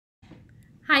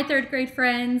Hi, third grade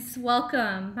friends.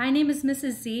 Welcome. My name is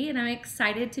Mrs. Z, and I'm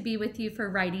excited to be with you for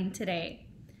writing today.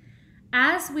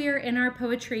 As we are in our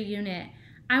poetry unit,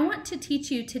 I want to teach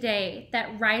you today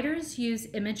that writers use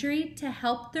imagery to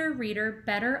help their reader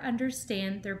better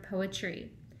understand their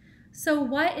poetry. So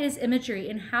what is imagery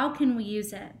and how can we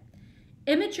use it?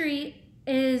 Imagery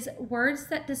is words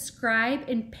that describe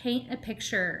and paint a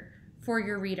picture for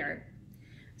your reader.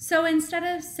 So instead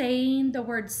of saying the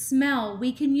word smell,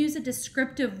 we can use a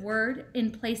descriptive word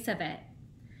in place of it,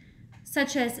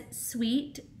 such as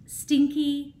sweet,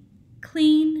 stinky,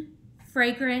 clean,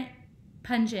 fragrant,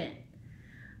 pungent.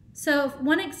 So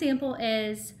one example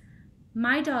is,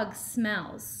 my dog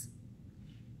smells.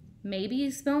 Maybe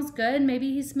he smells good,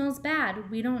 maybe he smells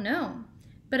bad, we don't know.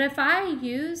 But if I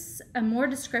use a more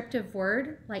descriptive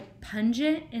word like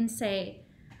pungent and say,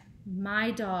 my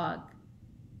dog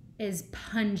is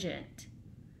pungent,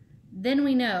 then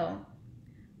we know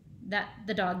that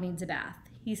the dog needs a bath.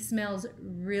 He smells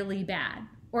really bad.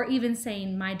 Or even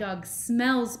saying my dog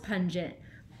smells pungent,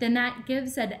 then that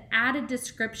gives an added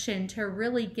description to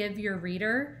really give your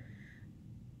reader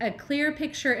a clear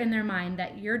picture in their mind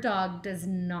that your dog does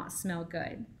not smell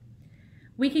good.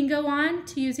 We can go on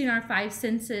to using our five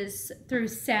senses through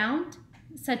sound,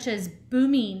 such as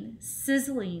booming,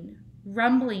 sizzling,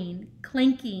 rumbling,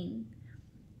 clinking.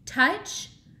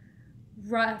 Touch,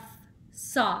 rough,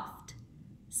 soft,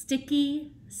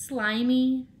 sticky,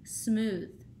 slimy,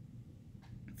 smooth.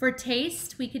 For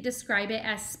taste, we could describe it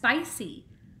as spicy,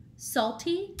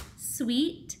 salty,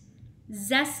 sweet,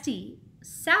 zesty,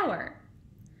 sour.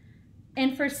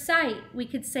 And for sight, we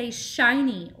could say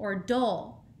shiny or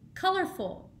dull,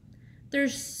 colorful.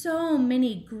 There's so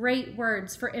many great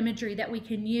words for imagery that we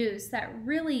can use that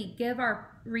really give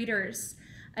our readers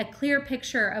a clear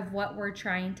picture of what we're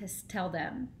trying to tell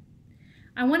them.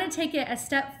 I want to take it a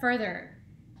step further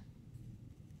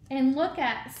and look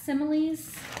at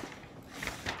similes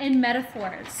and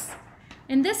metaphors.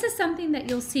 And this is something that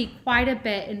you'll see quite a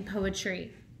bit in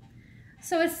poetry.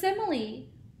 So a simile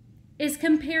is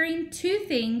comparing two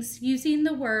things using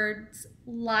the words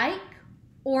like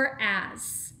or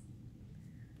as.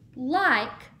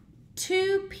 Like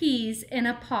two peas in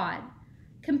a pod,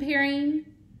 comparing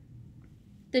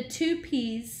the two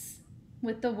peas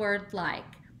with the word like.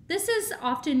 This is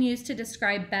often used to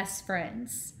describe best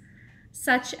friends,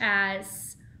 such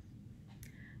as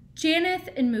Janeth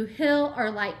and Muhil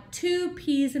are like two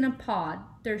peas in a pod.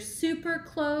 They're super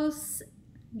close.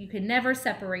 You can never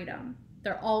separate them.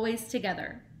 They're always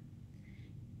together.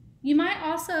 You might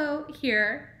also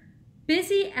hear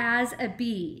busy as a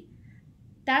bee.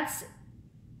 That's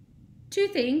two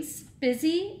things,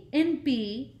 busy and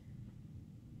bee,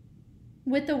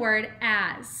 with the word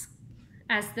as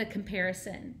the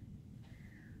comparison.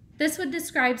 This would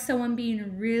describe someone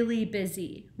being really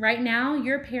busy. Right now,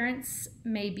 your parents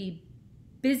may be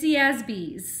busy as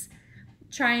bees,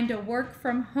 trying to work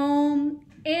from home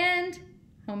and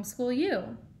homeschool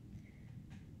you.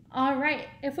 All right,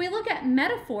 if we look at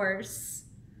metaphors,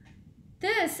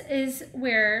 this is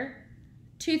where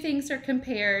two things are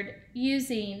compared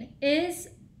using is,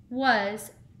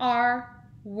 was, are,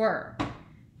 were.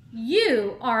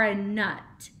 You are a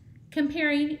nut,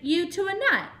 comparing you to a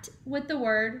nut with the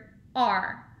word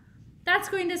are. That's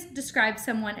going to describe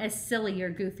someone as silly or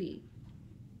goofy.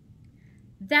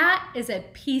 That is a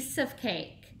piece of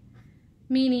cake,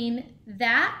 meaning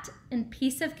that and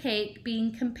piece of cake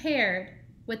being compared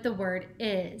with the word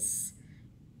is.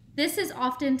 This is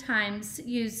oftentimes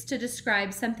used to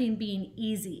describe something being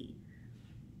easy.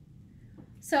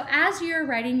 So as you're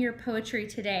writing your poetry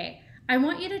today, I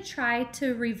want you to try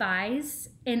to revise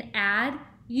and add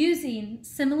using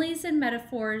similes and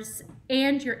metaphors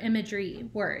and your imagery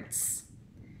words.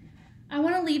 I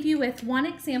want to leave you with one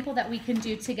example that we can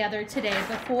do together today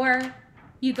before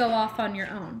you go off on your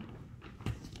own.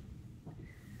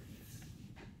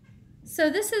 So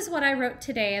this is what I wrote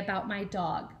today about my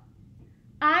dog.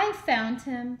 I found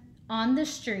him on the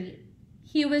street.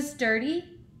 He was dirty.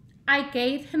 I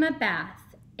gave him a bath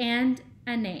and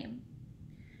a name.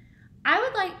 I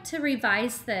would like to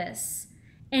revise this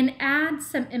and add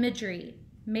some imagery,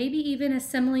 maybe even a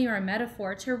simile or a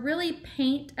metaphor, to really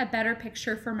paint a better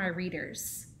picture for my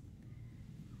readers.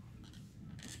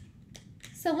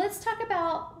 So let's talk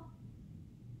about,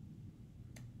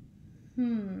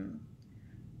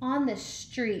 on the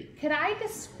street. Could I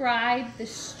describe the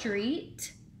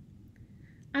street?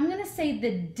 I'm going to say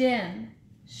the dim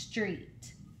street.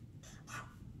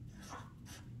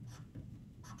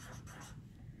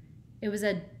 It was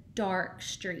a dark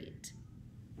street.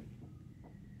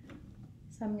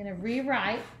 So I'm going to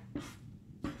rewrite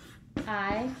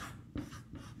I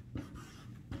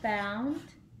found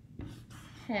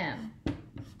him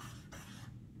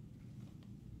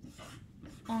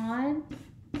on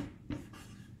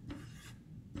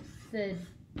the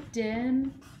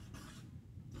dim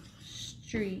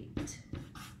street.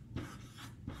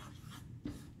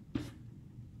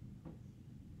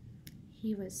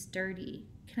 He was dirty.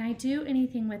 Can I do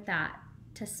anything with that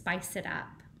to spice it up?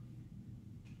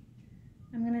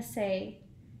 I'm going to say,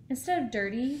 instead of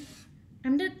dirty,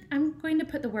 I'm going to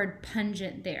put the word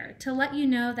pungent there to let you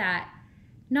know that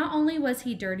not only was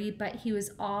he dirty, but he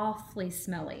was awfully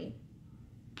smelly.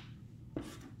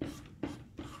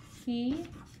 He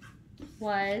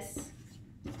was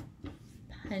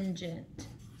pungent.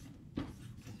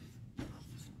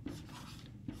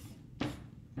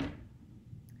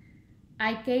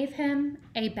 I gave him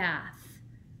a bath.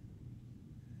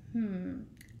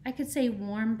 I could say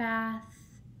warm bath,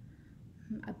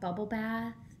 a bubble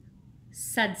bath,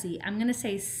 sudsy. I'm going to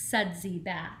say sudsy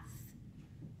bath.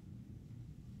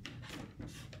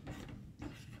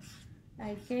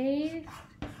 I gave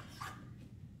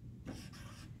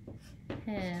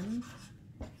him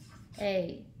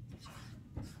a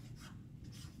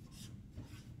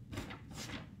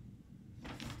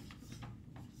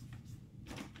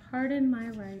pardon my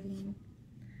writing.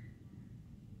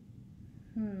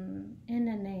 In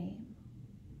a name.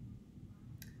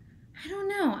 I don't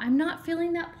know. I'm not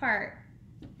feeling that part.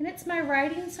 And it's my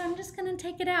writing, so I'm just going to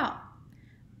take it out.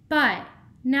 But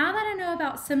now that I know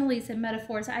about similes and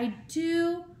metaphors, I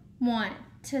do want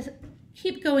to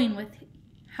keep going with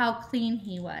how clean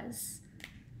he was.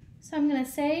 So I'm going to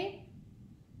say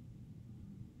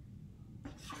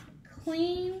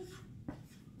clean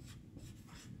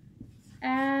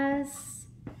as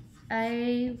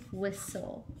a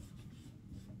whistle.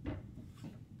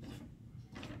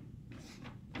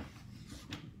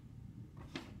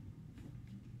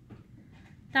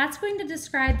 That's going to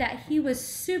describe that he was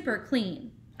super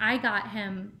clean. I got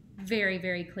him very,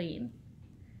 very clean.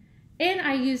 And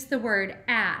I used the word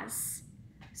as.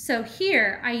 So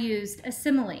here I used a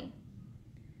simile.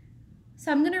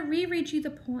 So I'm going to reread you the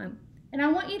poem. And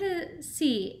I want you to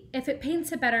see if it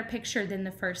paints a better picture than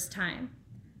the first time.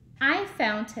 I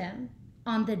found him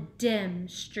on the dim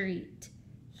street.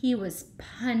 He was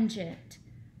pungent.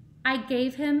 I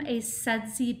gave him a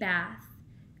sudsy bath,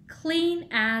 clean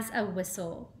as a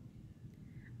whistle.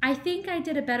 I think I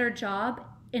did a better job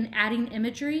in adding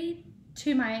imagery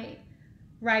to my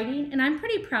writing, and I'm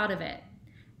pretty proud of it.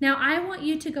 Now I want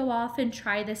you to go off and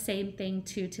try the same thing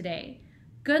too today.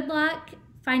 Good luck,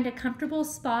 find a comfortable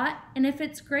spot, and if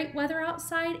it's great weather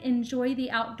outside, enjoy the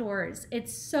outdoors.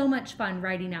 It's so much fun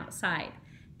writing outside.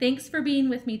 Thanks for being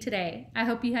with me today. I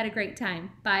hope you had a great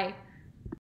time. Bye.